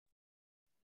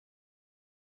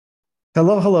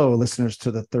Hello, listeners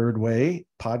to the Third Way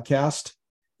podcast.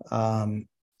 Um,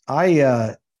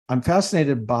 I'm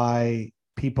fascinated by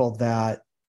people that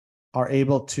are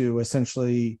able to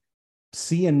essentially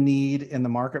see a need in the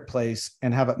marketplace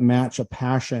and have it match a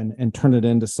passion and turn it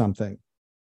into something.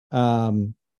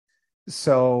 Um,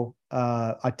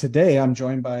 Today I'm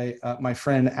joined by my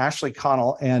friend Ashley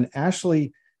Connell, and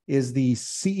Ashley is the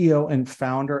CEO and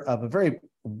founder of a very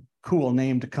cool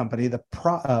named company, the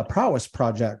Prowess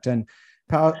Project. And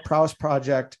Prowess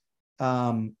Project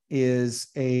is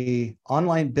a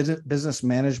online business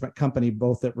management company,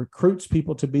 both that recruits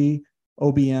people to be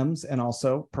OBMs and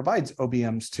also provides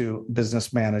OBMs to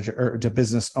business manager or to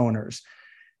business owners.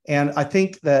 And I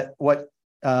think that what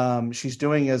she's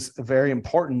doing is very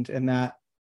important in that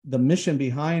the mission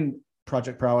behind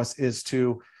Project Prowess is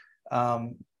to,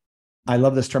 I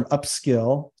love this term,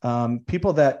 upskill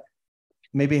people that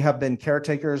maybe have been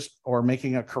caretakers or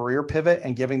making a career pivot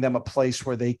and giving them a place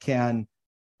where they can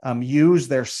use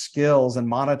their skills and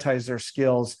monetize their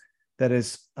skills that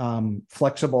is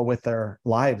flexible with their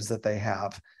lives that they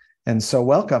have. And so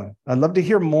welcome. I'd love to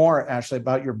hear more, Ashley,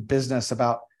 about your business,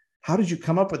 about how did you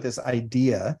come up with this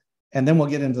idea? And then we'll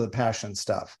get into the passion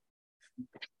stuff.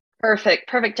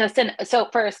 Perfect, Justin. So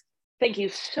first, thank you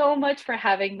so much for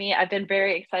having me. I've been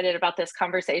very excited about this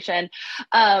conversation.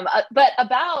 But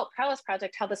about Prowess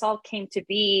Project, how this all came to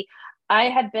be, I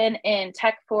had been in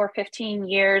tech for 15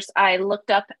 years. I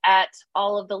looked up at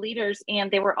all of the leaders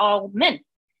and they were all men.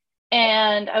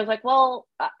 And I was like, well,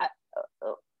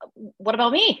 what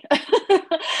about me?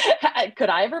 Could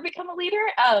I ever become a leader?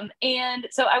 And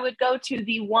so I would go to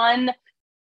the one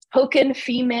token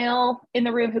female in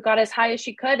the room who got as high as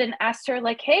she could and asked her,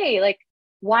 like, hey, like,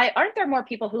 why aren't there more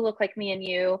people who look like me and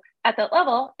you at that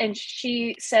level? And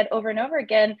she said over and over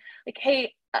again, like,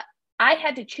 hey, I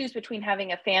had to choose between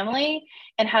having a family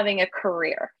and having a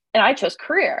career. And I chose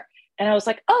career. And I was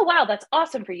like, oh, wow, that's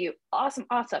awesome for you. Awesome.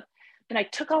 And I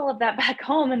took all of that back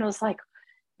home and was like,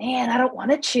 man, I don't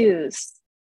want to choose.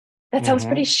 That sounds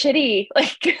pretty shitty.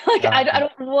 I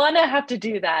don't want to have to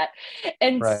do that.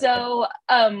 And Right. so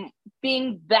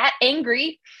being that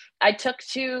angry, I took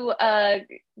to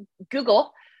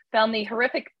Google, found the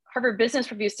horrific Harvard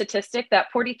Business Review statistic that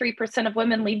 43% of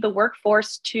women leave the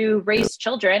workforce to raise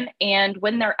children. And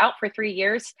when they're out for 3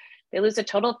 years, they lose a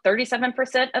total of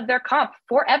 37% of their comp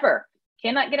forever.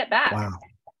 Cannot get it back. Wow.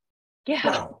 Yeah.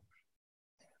 Wow.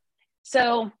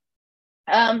 So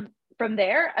from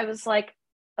there, I was like,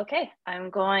 okay, I'm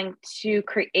going to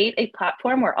create a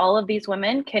platform where all of these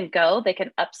women can go, they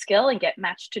can upskill and get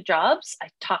matched to jobs. I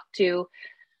talked to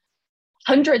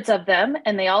hundreds of them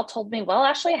and they all told me, well,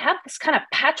 actually, I have this kind of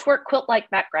patchwork quilt-like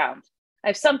background. I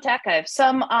have some tech, I have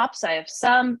some ops, I have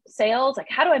some sales. Like,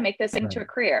 how do I make this into a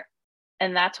career?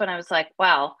 And that's when I was like,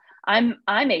 wow, I'm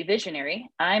a visionary.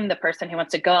 I'm the person who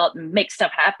wants to go out and make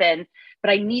stuff happen,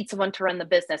 but I need someone to run the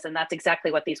business. And that's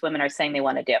exactly what these women are saying they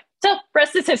want to do. So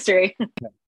rest is history.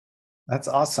 That's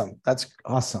awesome. That's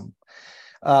awesome.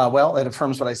 Well, it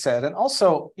affirms what I said. And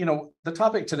also, the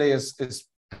topic today is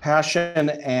passion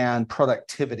and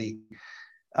productivity,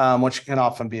 which can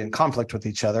often be in conflict with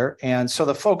each other. And so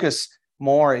the focus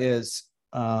more is,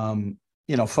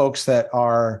 folks that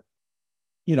are,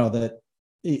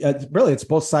 that really it's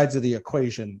both sides of the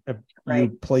equation. Right. You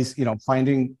place,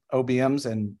 finding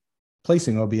OBMs and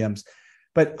placing OBMs.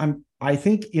 But I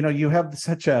think, you have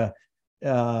such a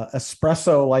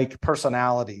espresso-like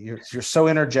personality. You're so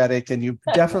energetic, and you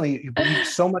believe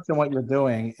so much in what you're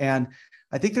doing. And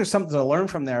I think there's something to learn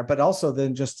from there, but also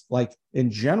then just like in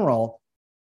general,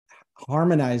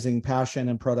 harmonizing passion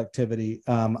and productivity.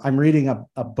 I'm reading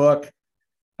a book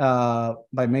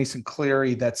by Mason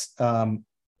Cleary that's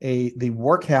the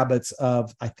work habits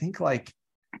of, I think, like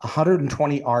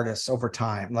 120 artists over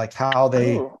time, like how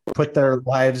they put their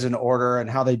lives in order and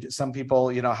how some people,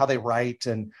 how they write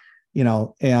and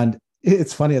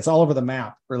it's funny, it's all over the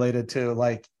map related to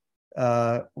like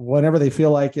whenever they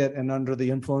feel like it and under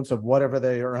the influence of whatever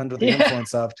they are under the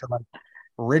influence of, to like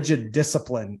rigid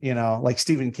discipline, like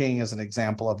Stephen King is an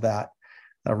example of that,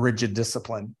 a rigid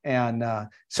discipline. And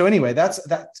so anyway, that's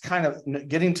kind of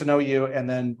getting to know you and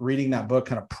then reading that book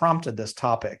kind of prompted this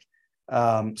topic.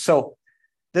 So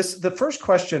the first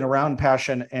question around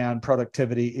passion and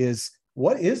productivity is,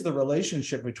 what is the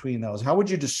relationship between those? How would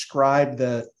you describe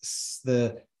the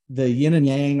yin and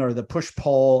yang, or the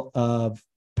push-pull of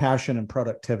passion and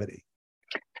productivity?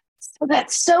 So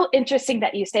that's so interesting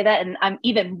that you say that. And I'm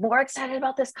even more excited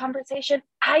about this conversation.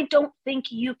 I don't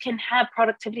think you can have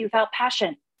productivity without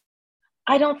passion.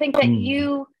 I don't think that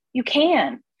you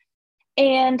can.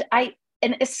 And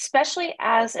especially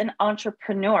as an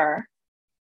entrepreneur,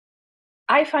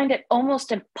 I find it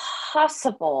almost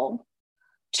impossible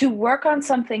to work on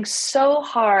something so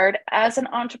hard as an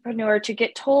entrepreneur, to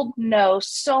get told no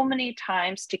so many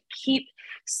times, to keep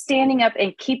standing up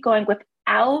and keep going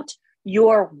without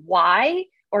your why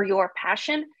or your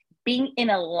passion being in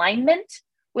alignment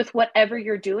with whatever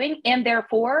you're doing, and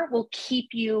therefore will keep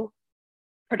you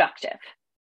productive.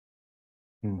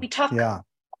 We talk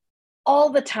all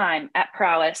the time at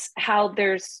Prowess how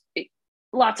there's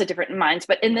lots of different minds,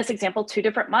 but in this example, two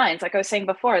different minds. Like I was saying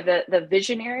before, the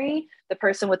visionary, the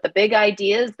person with the big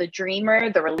ideas, the dreamer,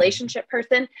 the relationship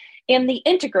person, and the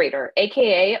integrator,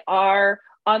 aka our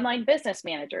online business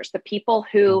managers, the people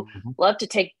who love to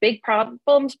take big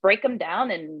problems, break them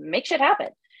down, and make shit happen.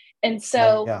 And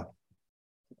so,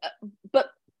 but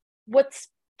what's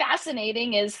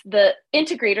fascinating is the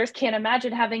integrators can't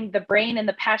imagine having the brain and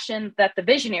the passion that the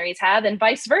visionaries have, and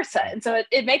vice versa. And so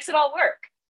it makes it all work.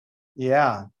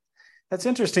 Yeah, that's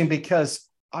interesting, because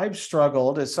I've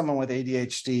struggled as someone with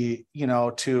ADHD,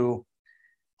 to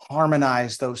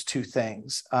harmonize those two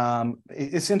things.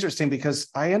 It's interesting because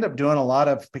I end up doing a lot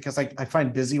of, because I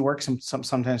find busy work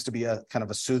sometimes to be a kind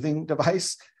of a soothing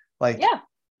device, like,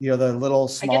 the little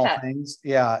small things.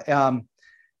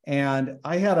 And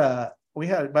we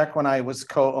had, back when I was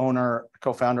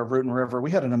co-founder of Root and River,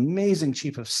 we had an amazing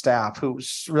chief of staff who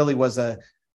really was a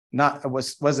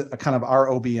kind of our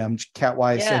OBM, Cat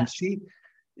Weiss. And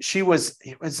it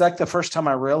was like the first time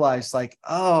I realized, like,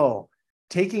 oh,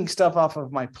 taking stuff off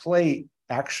of my plate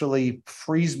actually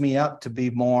frees me up to be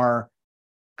more,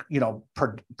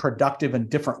 productive in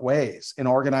different ways, in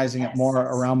organizing it more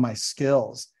around my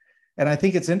skills. And I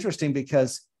think it's interesting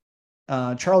because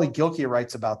Charlie Gilkey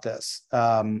writes about this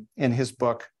in his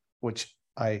book, which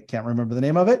I can't remember the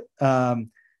name of it.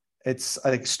 It's, I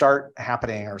think, Start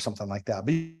Happening or something like that.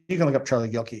 But you can look up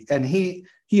Charlie Gilkey, and he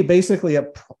basically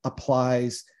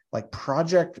applies like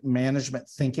project management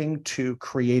thinking to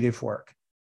creative work.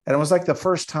 And it was like the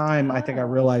first time I think I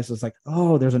realized, was like,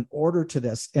 oh, there's an order to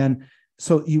this. And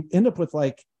so you end up with,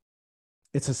 like,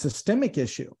 it's a systemic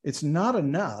issue. It's not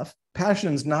enough.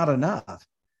 Passion's not enough.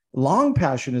 Long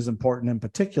passion is important in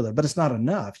particular, but it's not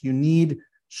enough. You need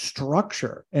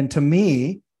structure. And to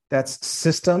me, that's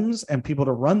systems and people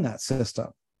to run that system.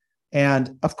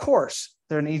 And of course,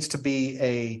 there needs to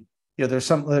be there's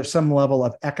some level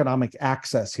of economic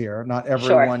access here. Not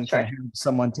everyone can have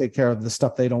someone take care of the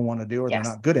stuff they don't want to do or they're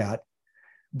not good at.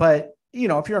 But,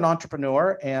 if you're an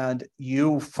entrepreneur and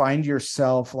you find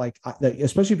yourself, like,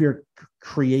 especially if you're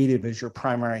creative as your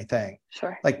primary thing,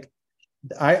 like,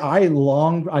 I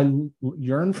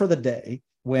yearn for the day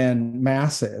when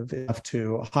Massive have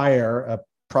to hire a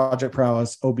Project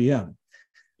Prowess OBM,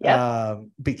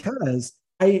 because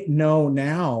I know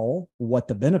now what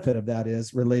the benefit of that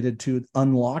is related to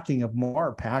unlocking of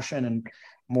more passion and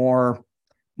more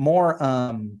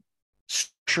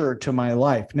structure to my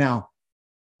life. Now,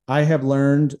 I have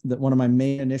learned that one of my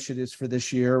main initiatives for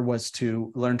this year was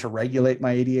to learn to regulate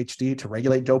my ADHD, to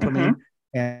regulate dopamine,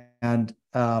 and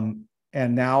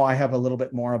now I have a little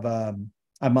bit more of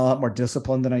I'm a lot more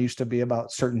disciplined than I used to be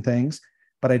about certain things,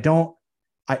 but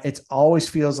it always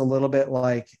feels a little bit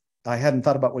like, I hadn't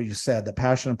thought about what you said, the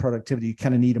passion and productivity, you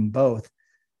kind of need them both.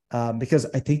 Because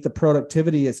I think the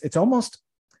productivity it's almost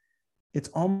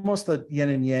the yin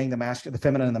and yang, the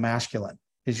feminine and the masculine.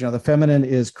 The feminine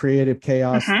is creative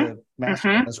chaos, the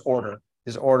masculine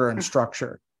is order and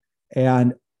structure.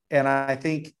 And I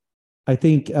think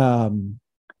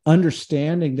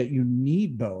understanding that you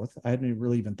need both. I hadn't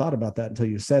really even thought about that until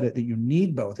you said it, that you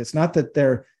need both. It's not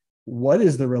that what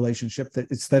is the relationship?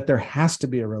 It's that there has to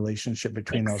be a relationship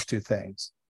between those two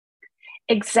things.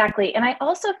 Exactly. And I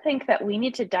also think that we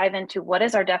need to dive into what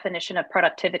is our definition of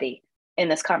productivity in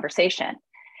this conversation.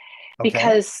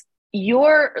 Because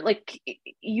your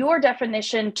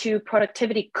definition to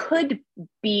productivity could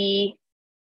be,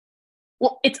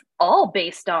 well, it's all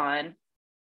based on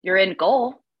your end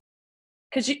goal.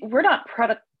 Because we're not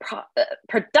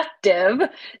productive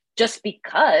just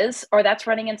because, or that's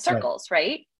running in circles,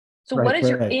 right? So what is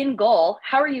your end goal?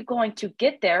 How are you going to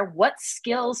get there? What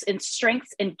skills and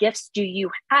strengths and gifts do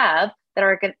you have that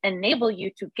are going to enable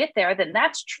you to get there? Then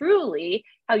that's truly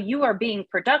how you are being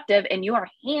productive, and you are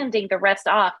handing the rest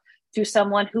off to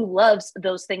someone who loves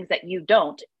those things that you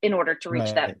don't, in order to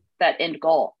reach that end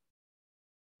goal.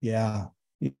 Yeah,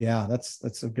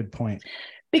 that's a good point.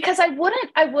 Because I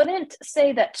wouldn't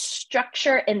say that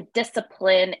structure and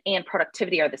discipline and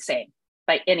productivity are the same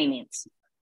by any means.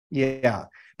 Yeah.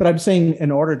 But I'm saying,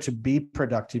 in order to be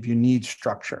productive, you need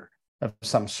structure of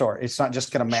some sort. It's not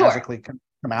just going to magically come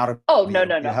out of you. No.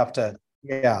 You have to,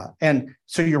 And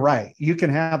so you're right. You can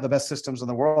have the best systems in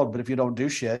the world, but if you don't do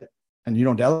shit, and you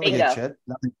don't delegate Bingo. shit,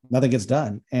 nothing gets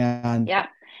done. And yeah.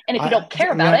 And if you don't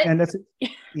care about it. And that's,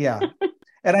 yeah.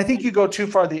 And I think you go too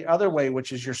far the other way,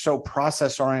 which is you're so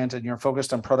process oriented and you're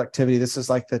focused on productivity. This is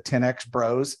like the 10X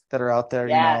bros that are out there,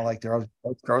 like they're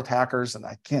growth hackers, and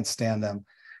I can't stand them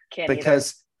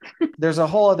because there's a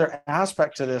whole other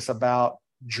aspect to this about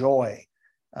joy.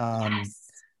 And,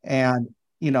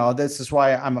 this is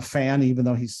why I'm a fan, even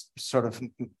though he's sort of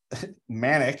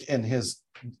manic in his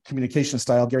communication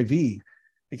style, Gary Vee,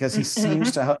 because he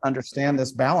seems to understand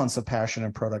this balance of passion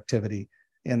and productivity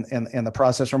in the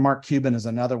process. Or Mark Cuban is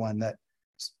another one that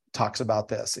talks about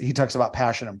this. He talks about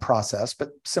passion and process,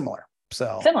 but similar.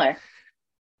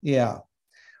 Yeah.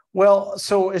 Well,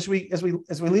 so as we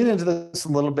lean into this a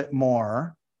little bit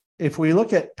more, if we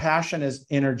look at passion as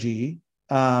energy,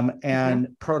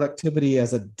 and productivity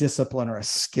as a discipline or a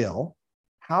skill,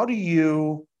 how do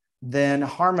you then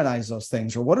harmonize those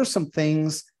things? Or what are some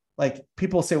things, like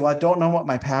people say, well, I don't know what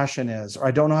my passion is, or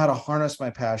I don't know how to harness my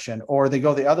passion, or they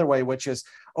go the other way, which is,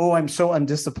 oh, I'm so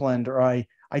undisciplined, or I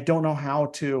don't know how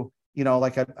to,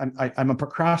 like I'm a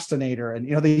procrastinator. And,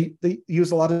 they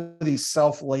use a lot of these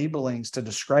self-labelings to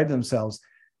describe themselves.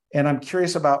 And I'm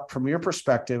curious about, from your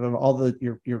perspective of all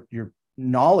your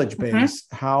knowledge base,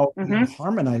 how you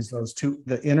harmonize those two,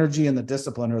 the energy and the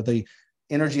discipline, or the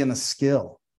energy and the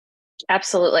skill.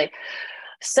 Absolutely.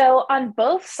 So on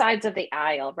both sides of the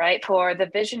aisle, right, for the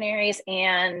visionaries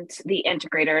and the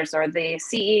integrators, or the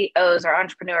CEOs or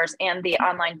entrepreneurs and the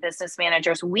online business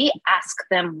managers, we ask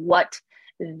them what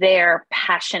their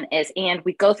passion is. And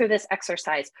we go through this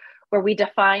exercise where we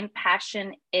define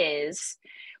passion is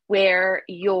where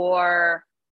your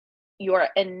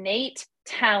innate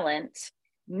talent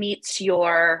meets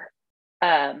your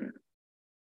where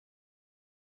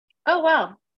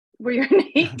your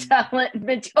innate talent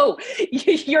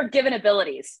your given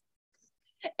abilities.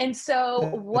 And so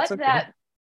what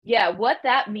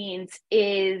that means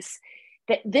is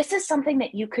that this is something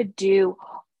that you could do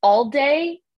all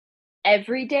day,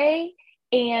 every day,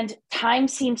 and time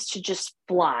seems to just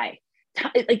fly.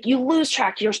 Like you lose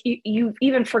track, you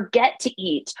even forget to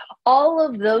eat, all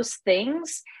of those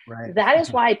things. Right. That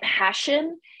is why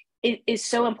passion is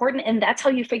so important. And that's how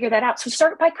you figure that out. So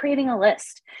start by creating a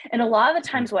list. And a lot of the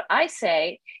times what I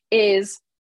say is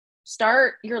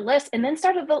start your list, and then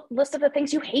start a list of the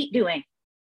things you hate doing.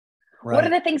 Right. What are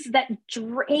the things that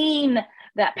drain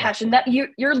that passion, that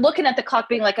you're looking at the clock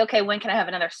being like, okay, when can I have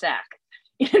another snack?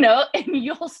 And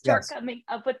you'll start coming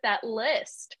up with that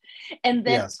list. And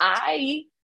then I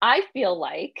feel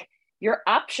like your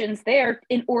options there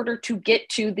in order to get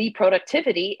to the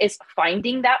productivity is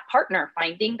finding that partner,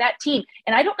 finding that team.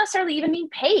 And I don't necessarily even mean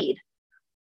paid.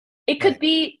 It could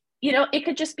be, it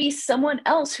could just be someone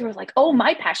else who are like, oh,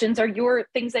 my passions are your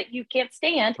things that you can't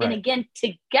stand. Right. And again,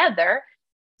 together,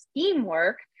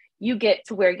 teamwork, you get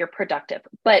to where you're productive.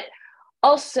 But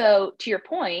also, to your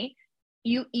point,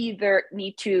 you either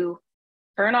need to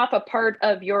turn off a part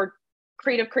of your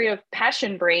creative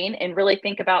passion brain and really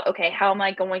think about, okay, how am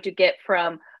I going to get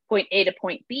from point A to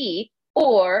point B?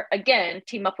 Or again,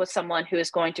 team up with someone who is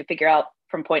going to figure out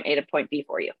from point A to point B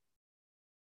for you.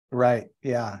 Right.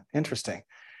 Yeah. Interesting.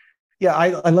 Yeah. I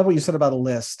love what you said about a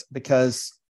list,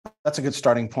 because that's a good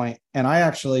starting point. And I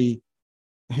actually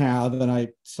have, and I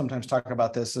sometimes talk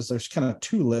about this, is there's kind of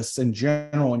two lists in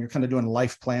general when you're kind of doing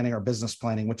life planning or business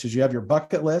planning, which is you have your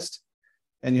bucket list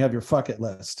and you have your fuck it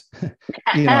list.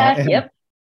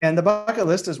 And the bucket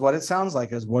list is what it sounds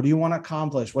like, is what do you want to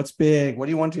accomplish? What's big? What do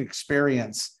you want to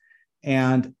experience?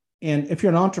 And if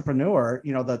you're an entrepreneur,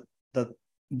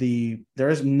 there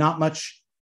is not much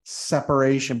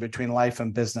separation between life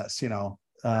and business.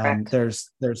 There's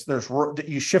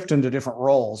you shift into different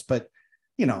roles, but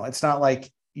it's not like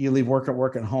you leave work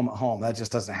at home. That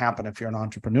just doesn't happen if you're an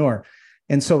entrepreneur.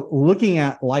 And so looking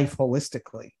at life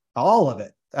holistically, all of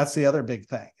it, that's the other big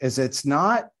thing, is it's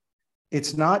not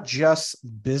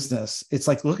just business. It's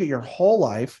like, look at your whole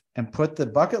life and put the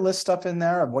bucket list stuff in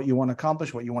there of what you want to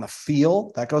accomplish, what you want to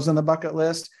feel, that goes in the bucket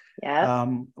list. Yeah.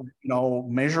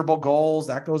 Measurable goals,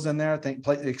 that goes in there. Think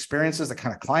experiences, the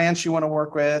kind of clients you want to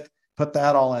work with, put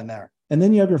that all in there. And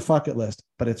then you have your fuck it list,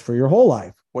 but it's for your whole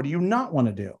life. What do you not want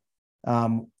to do?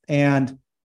 And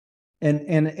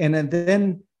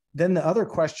then the other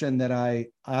question that I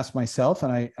ask myself,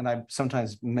 and I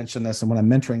sometimes mention this, and when I'm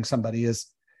mentoring somebody, is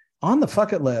on the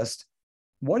fuck it list,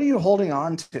 what are you holding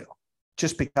on to?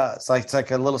 Just because, like, it's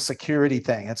like a little security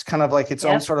thing. It's kind of like its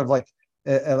own sort of like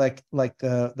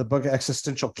the book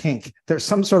Existential Kink. There's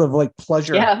some sort of like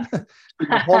pleasure. Yeah.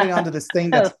 You're holding on to this thing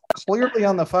that's clearly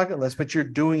on the fuck it list, but you're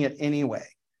doing it anyway.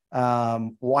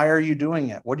 Why are you doing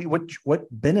it? What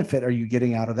benefit are you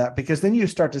getting out of that? Because then you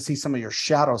start to see some of your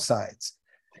shadow sides.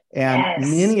 And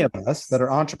many of us that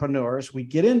are entrepreneurs, we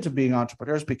get into being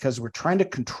entrepreneurs because we're trying to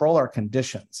control our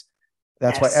conditions.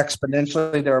 That's why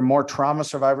exponentially there are more trauma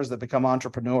survivors that become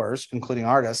entrepreneurs, including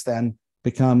artists, than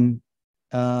become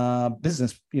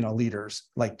business, leaders,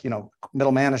 like,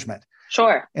 middle management.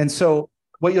 Sure. And so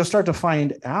what you'll start to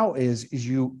find out is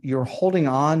you're holding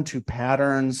on to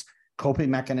patterns, coping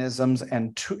mechanisms,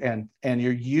 and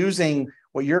you're using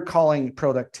what you're calling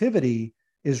productivity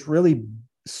is really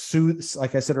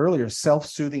like I said earlier,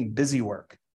 self-soothing busy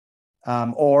work,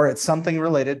 or it's something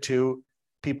related to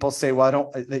people say,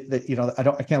 well,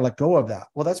 I can't let go of that.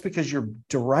 Well, that's because you're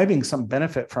deriving some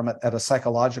benefit from it at a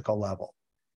psychological level.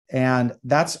 And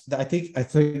I think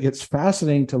it's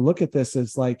fascinating to look at this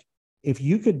as like, if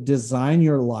you could design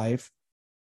your life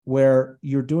where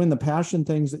you're doing the passion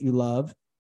things that you love,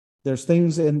 there's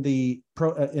things in the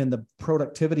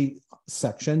productivity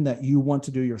section that you want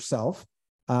to do yourself.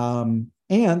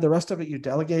 And the rest of it you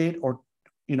delegate, or,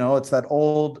 it's that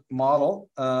old model.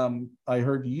 I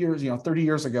heard 30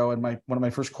 years ago in one of my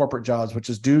first corporate jobs, which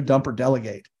is do, dump, or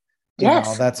delegate.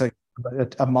 Yes. That's a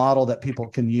model that people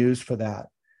can use for that.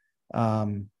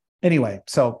 Anyway,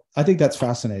 so I think that's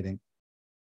fascinating.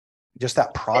 Just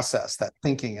that process, that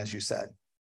thinking, as you said.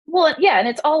 Well, yeah. And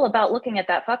it's all about looking at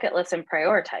that bucket list and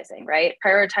prioritizing, right?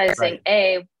 Prioritizing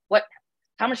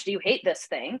how much do you hate this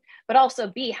thing? But also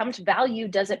B, how much value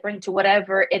does it bring to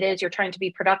whatever it is you're trying to be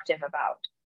productive about?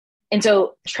 And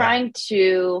so trying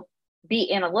to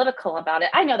be analytical about it,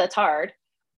 I know that's hard,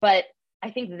 but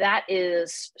I think that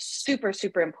is super,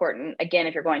 super important, again,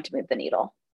 if you're going to move the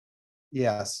needle.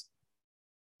 Yes.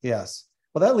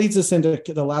 Well, that leads us into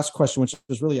the last question, which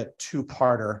is really a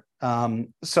two-parter.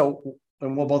 And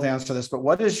we'll both answer this, but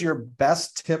what is your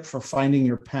best tip for finding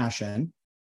your passion?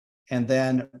 And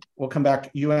then we'll come back.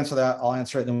 You answer that, I'll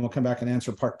answer it. Then we'll come back and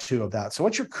answer part 2 of that. So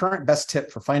what's your current best tip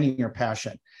for finding your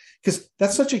passion? Because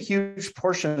that's such a huge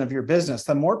portion of your business.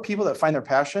 The more people that find their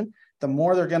passion, the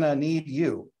more they're going to need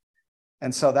you.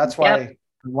 And so that's why I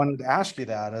wanted to ask you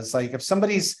that. It's like, if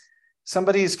somebody's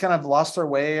kind of lost their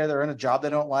way, or they're in a job they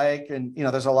don't like. And,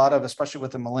 there's a lot of, especially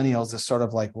with the millennials, this sort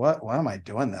of like, why am I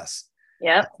doing this?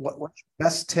 Yeah. What's your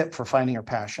best tip for finding your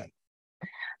passion?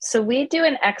 So we do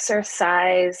an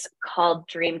exercise called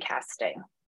dream casting.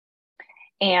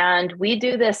 And we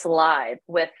do this live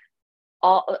with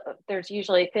there's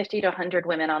usually 50 to 100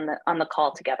 women on the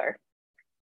call together.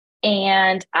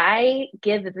 And I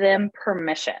give them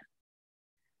permission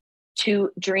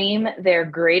to dream their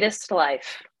greatest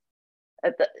life,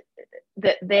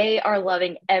 that they are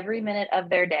loving every minute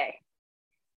of their day.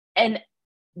 And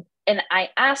I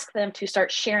ask them to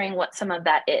start sharing what some of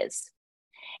that is.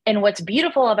 And what's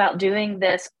beautiful about doing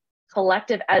this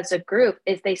collective as a group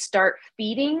is they start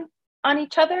feeding on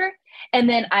each other. And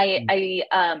then I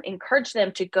encourage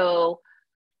them to go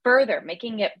further,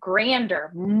 making it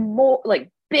grander, more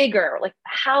like bigger, like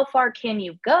how far can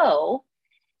you go?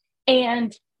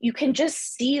 And you can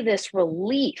just see this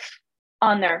relief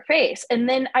on their face. And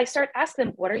then I start asking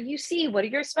them, what do you see? What do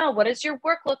you smell? What does your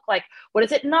work look like? What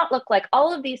does it not look like?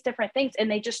 All of these different things.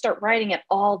 And they just start writing it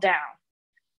all down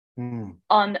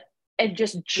and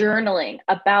just journaling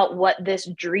about what this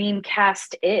dream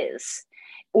cast is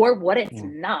or what it's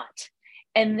not.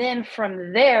 And then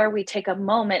from there, we take a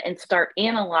moment and start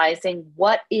analyzing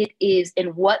what it is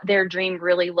and what their dream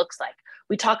really looks like.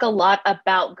 We talk a lot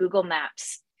about Google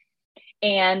Maps.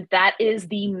 And that is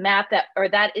the map that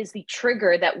is the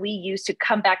trigger that we use to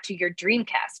come back to your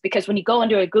dreamcast. Because when you go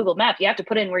into a Google map, you have to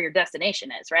put in where your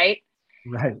destination is, right?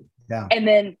 Right. Yeah. And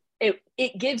then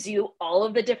it gives you all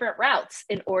of the different routes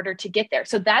in order to get there.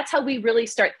 So that's how we really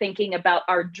start thinking about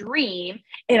our dream,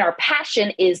 and our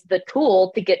passion is the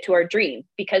tool to get to our dream.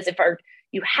 Because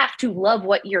you have to love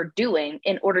what you're doing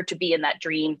in order to be in that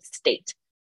dream state,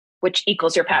 which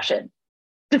equals your passion.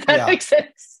 Does that make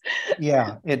sense?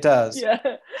 Yeah, it does.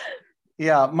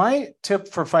 Yeah. My tip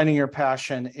for finding your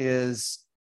passion is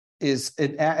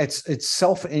it's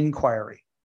self-inquiry.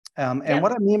 And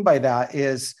what I mean by that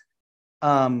is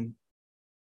carving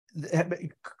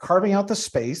out the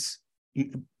space.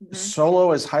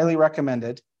 Solo is highly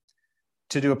recommended,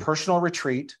 to do a personal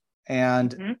retreat.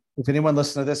 And if anyone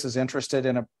listening to this is interested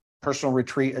in a personal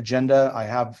retreat agenda, I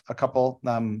have a couple.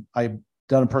 I've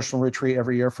done a personal retreat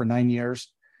every year for 9 years.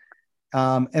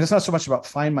 And it's not so much about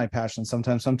find my passion.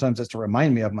 Sometimes it's to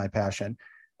remind me of my passion,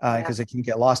 because it can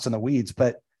get lost in the weeds.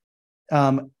 But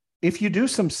if you do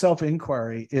some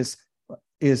self-inquiry, and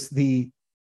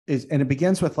it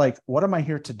begins with like, what am I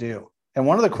here to do? And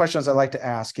one of the questions I like to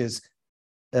ask is,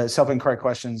 self-inquiry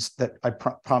questions that I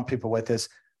prompt people with is,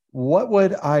 what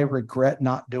would I regret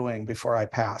not doing before I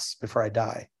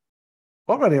die?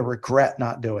 What would I regret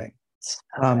not doing?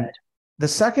 Good. The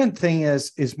second thing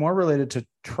is more related to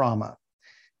trauma.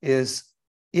 It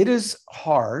is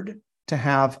hard to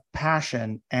have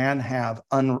passion and have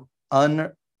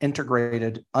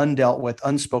unintegrated, undealt with,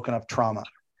 unspoken of trauma.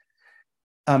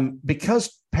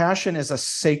 Because passion is a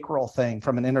sacral thing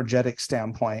from an energetic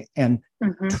standpoint, and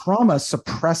trauma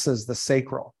suppresses the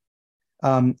sacral.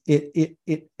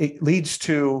 It leads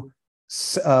to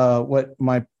what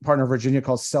my partner Virginia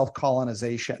calls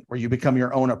self-colonization, where you become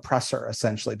your own oppressor,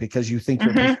 essentially, because you think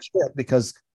you're a piece of shit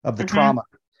because of the trauma.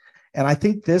 And I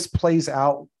think this plays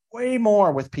out way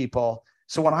more with people.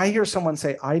 So when I hear someone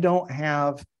say, I don't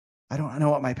know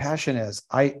what my passion is,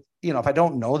 if I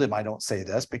don't know them, I don't say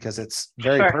this because it's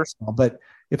very personal. But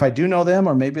if I do know them,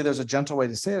 or maybe there's a gentle way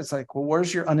to say it, it's like, well,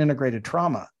 where's your unintegrated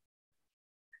trauma?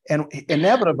 And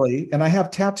inevitably, and I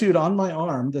have tattooed on my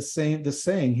arm the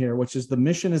saying here, which is, the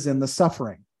mission is in the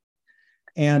suffering.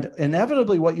 And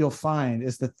inevitably, what you'll find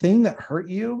is the thing that hurt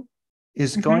you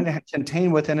is going to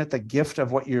contain within it the gift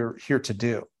of what you're here to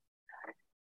do.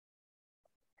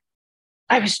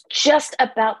 I was just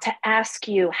about to ask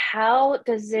you, how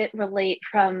does it relate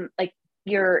from like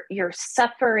your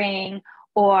suffering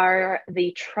or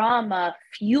the trauma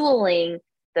fueling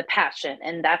the passion?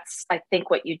 And that's, I think,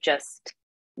 what you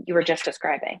were just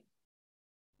describing.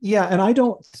 Yeah. And I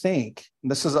don't think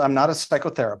I'm not a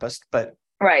psychotherapist, but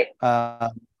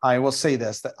I will say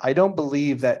this, that I don't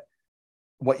believe that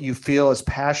what you feel is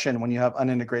passion when you have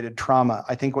unintegrated trauma.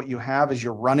 I think what you have is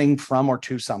you're running from or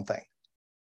to something.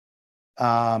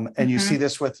 And you see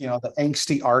this with, the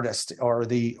angsty artist or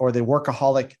the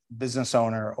workaholic business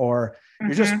owner, or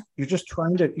you're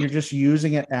just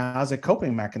using it as a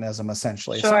coping mechanism,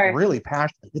 essentially. It's not really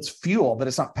passion. It's fuel, but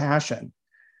it's not passion,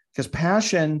 because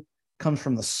passion comes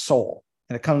from the soul,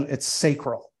 and it's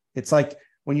sacral. It's like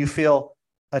when you feel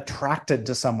attracted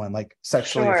to someone, like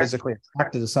sexually or physically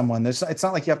attracted to someone. It's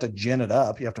not like you have to gin it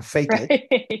up. You have to fake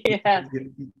it. Yeah.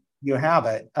 You have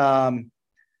it.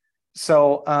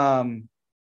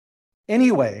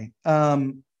 Anyway,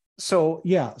 so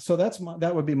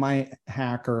that would be my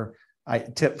hack or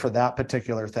tip for that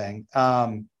particular thing.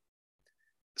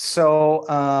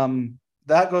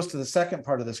 That goes to the second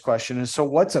part of this question is, so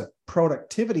what's a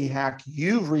productivity hack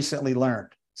you've recently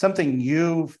learned? Something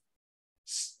you've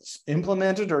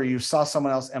implemented or you saw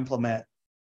someone else implement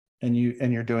and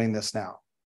you're doing this now?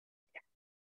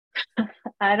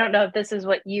 I don't know if this is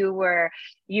what you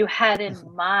had in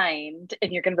mind,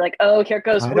 and you're going to be like, oh, here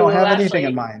goes. I don't have anything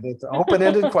in mind. It's an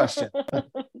open-ended question.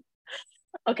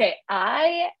 Okay.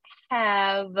 I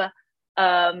have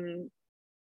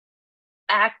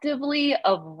actively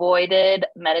avoided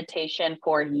meditation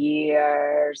for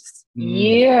years.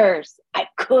 I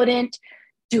couldn't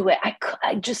do it. I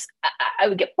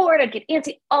would get bored. I'd get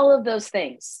antsy, all of those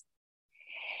things.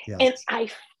 Yes. And I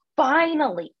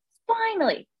finally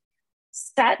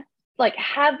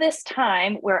have this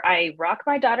time where I rock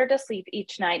my daughter to sleep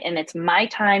each night, and it's my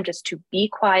time just to be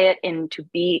quiet and to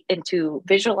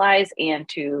visualize and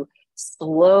to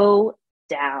slow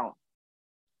down.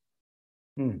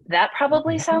 That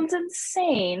probably sounds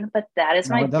insane, but that is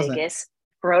my biggest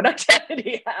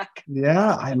productivity hack.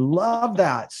 Yeah, I love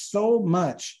that so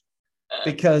much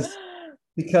because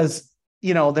there's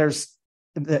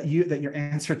that your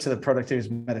answer to the productivity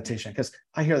is meditation. Because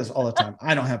I hear this all the time.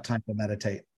 I don't have time to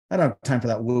meditate. I don't have time for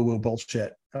that woo-woo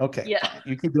bullshit. Okay, yeah. Fine.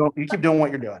 You keep doing what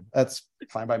you're doing. That's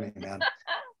fine by me, man.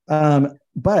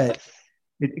 But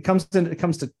it comes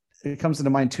into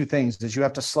mind two things: is you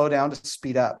have to slow down to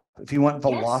speed up. If you want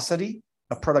velocity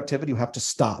of productivity, you have to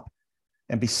stop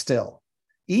and be still.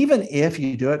 Even if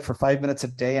you do it for 5 minutes a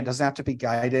day, and it doesn't have to be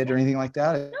guided or anything like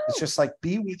that. It's just like,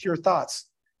 be with your thoughts.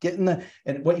 And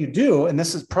what you do, and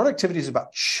productivity is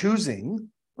about choosing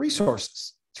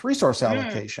resources. It's resource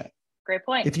allocation. Great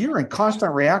point. If you're in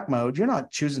constant react mode, you're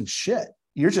not choosing shit.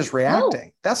 You're just reacting.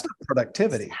 No. That's not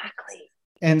productivity. Exactly.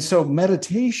 And so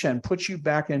meditation puts you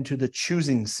back into the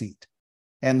choosing seat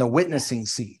and the witnessing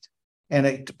seat. And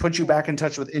it puts you back in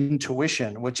touch with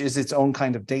intuition, which is its own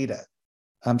kind of data.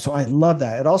 So I love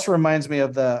that. It also reminds me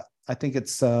of I think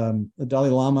it's the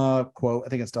Dalai Lama quote. I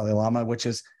think it's Dalai Lama, which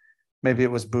is, maybe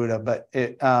it was Buddha, but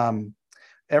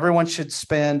everyone should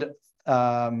spend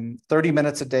 30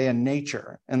 minutes a day in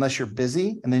nature, unless you're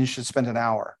busy, and then you should spend an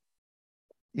hour.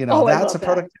 That's a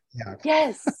productivity hack.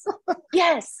 Yes.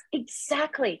 Yes,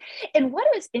 exactly. And what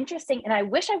was interesting, and I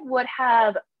wish I would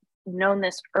have known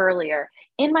this earlier,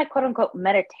 in my quote unquote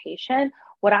meditation,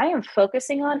 what I am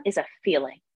focusing on is a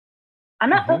feeling. I'm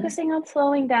not focusing on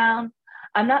slowing down.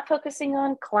 I'm not focusing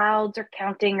on clouds or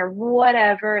counting or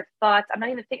whatever thoughts. I'm not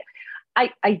even thinking.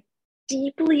 I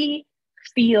deeply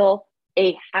feel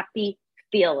a happy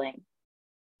feeling.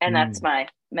 And that's my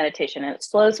meditation. And it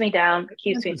slows me down,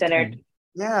 keeps me centered.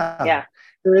 Yeah. Yeah.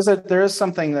 There is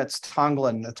something that's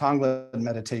Tonglen, the Tonglen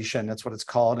meditation. That's what it's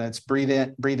called. And it's breathe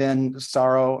in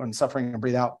sorrow and suffering, and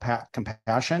breathe out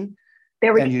compassion.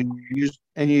 There we go.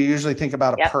 And you usually think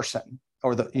about a person,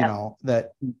 or that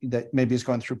maybe is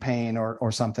going through pain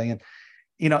or something. And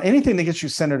anything that gets you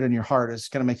centered in your heart is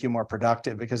going to make you more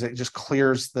productive, because it just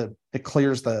clears the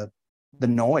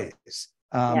noise.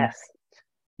 Yes.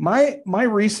 My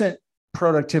recent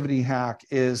productivity hack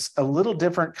is a little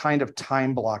different kind of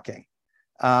time blocking.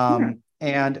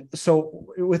 And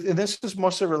so this is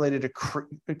mostly related to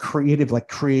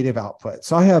creative output.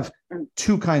 So I have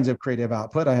two kinds of creative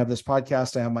output. I have this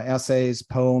podcast, I have my essays,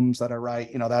 poems that I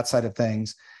write, that side of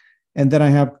things. And then I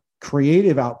have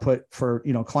creative output for,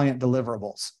 client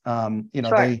deliverables.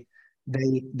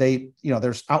 They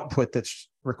there's output that's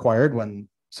required when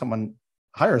someone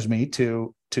hires me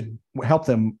to help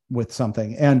them with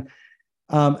something. And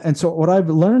so what I've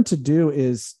learned to do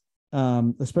is,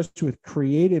 especially with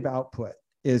creative output,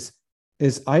 is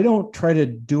I don't try to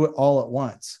do it all at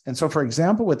once. And so, for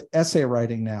example, with essay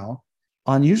writing now,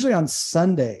 usually on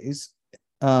Sundays,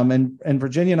 and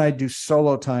Virginia and I do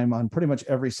solo time on pretty much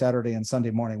every Saturday and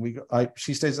Sunday morning.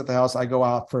 She stays at the house, I go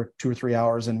out for 2 or 3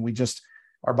 hours, and we just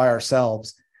are by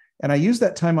ourselves. And I use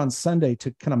that time on Sunday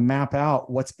to kind of map out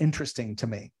what's interesting to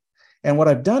me. And what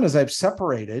I've done is I've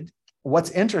separated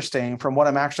what's interesting from what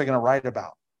I'm actually going to write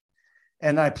about.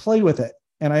 And I play with it.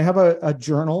 And I have a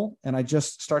journal, and I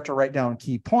just start to write down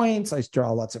key points. I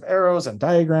draw lots of arrows and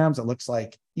diagrams. It looks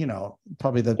like,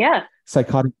 probably the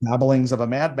psychotic babblings of a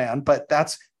madman, but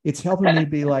it's helping me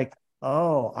be like,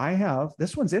 oh,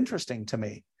 this one's interesting to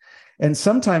me. And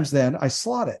sometimes then I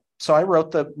slot it. So I wrote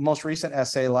the most recent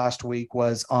essay last week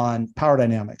was on power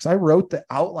dynamics. I wrote the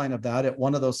outline of that at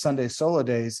one of those Sunday solo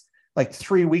days like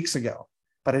 3 weeks ago,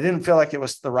 but I didn't feel like it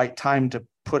was the right time to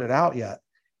put it out yet.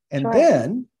 And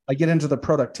then I get into the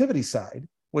productivity side,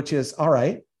 which is, all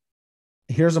right,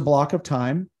 here's a block of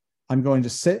time. I'm going to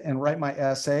sit and write my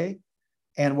essay.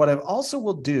 And what I also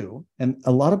will do, and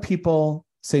a lot of people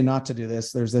say not to do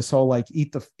this, there's this whole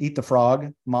eat the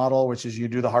frog model, which is you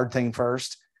do the hard thing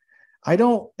first. It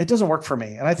doesn't work for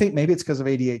me. And I think maybe it's because of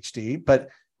ADHD, but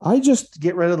I just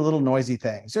get rid of the little noisy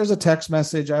things. There's a text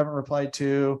message I haven't replied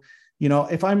to.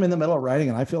 If I'm in the middle of writing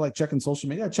and I feel like checking social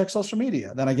media, I check social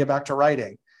media. Then I get back to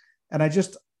writing. And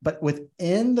but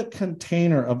within the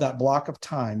container of that block of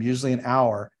time, usually an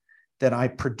hour, then I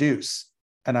produce.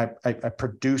 And I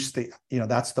produce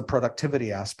that's the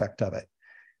productivity aspect of it.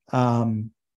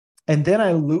 And then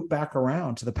I loop back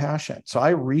around to the passion. So I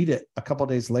read it a couple of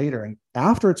days later, and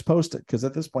after it's posted, because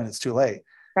at this point it's too late.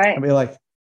 Right. I'll be like,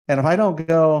 and if I don't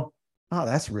go, oh,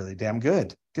 that's really damn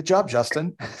good. Good job,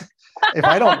 Justin. If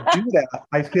I don't do that,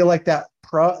 I feel like that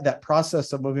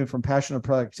process of moving from passion to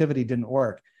productivity didn't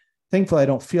work. Thankfully, I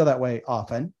don't feel that way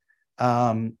often.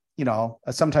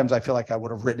 Sometimes I feel like I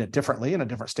would have written it differently in a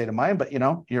different state of mind, but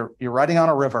you're writing on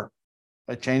a river.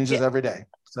 It changes every day.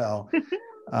 So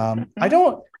I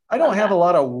don't have a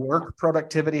lot of work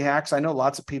productivity hacks. I know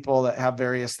lots of people that have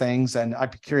various things, and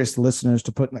I'd be curious to listeners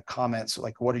to put in the comments,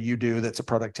 what do you do that's a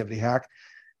productivity hack?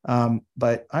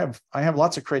 But I have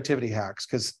lots of creativity hacks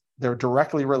because they're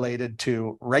directly related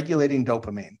to regulating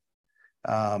dopamine.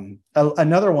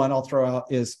 Another one I'll throw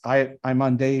out is I'm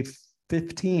on day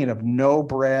 15 of no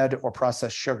bread or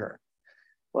processed sugar.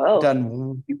 Whoa.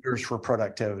 Done wonders for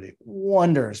productivity.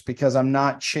 Wonders, because I'm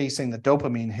not chasing the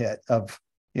dopamine hit of,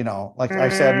 I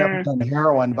say I've never done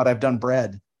heroin, but I've done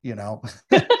bread,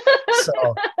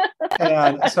 So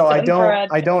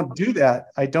I don't do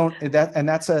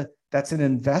that. That's an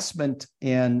investment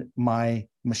in my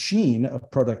machine of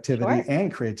productivity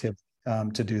and creativity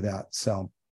to do that.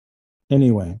 So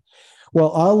anyway,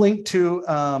 well, I'll link to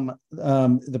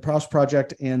the Proust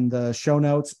Project in the show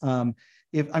notes.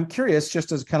 If I'm curious,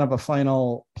 just as kind of a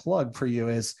final plug for you,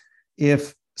 is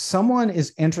if someone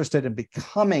is interested in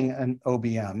becoming an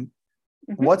OBM,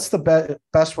 what's the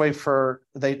best way for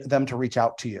them to reach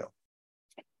out to you?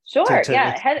 Sure.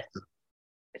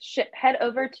 Head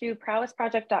over to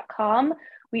prowessproject.com.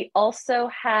 We also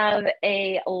have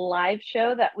a live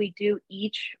show that we do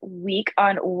each week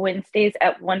on Wednesdays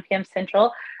at 1 p.m.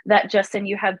 Central that, Justin,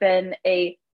 you have been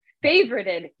a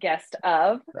favorited guest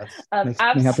of. That makes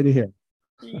me happy to hear.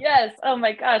 Yes. Oh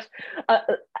my gosh.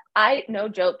 I, no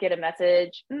joke, get a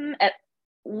message at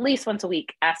least once a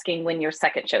week asking when your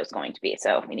second show is going to be.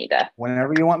 So we need to.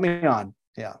 Whenever you want me on.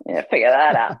 Yeah. Figure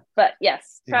that out. But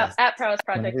yes, at Prowess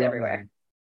Project everywhere.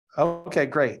 Okay,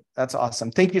 great. That's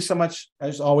awesome. Thank you so much.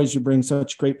 As always, you bring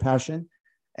such great passion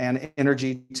and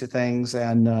energy to things.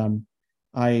 And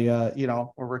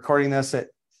we're recording this at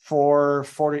 4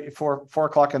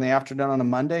 o'clock in the afternoon on a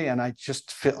Monday. And I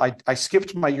just feel I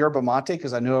skipped my yerba mate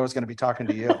because I knew I was going to be talking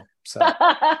to you. So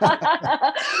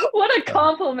what a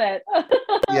compliment.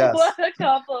 Yes. What a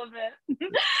compliment.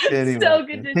 Anyway, So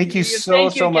good to thank see you you. so,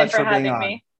 Thank you so again much for for being having on.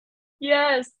 me.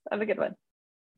 Yes. Have a good one.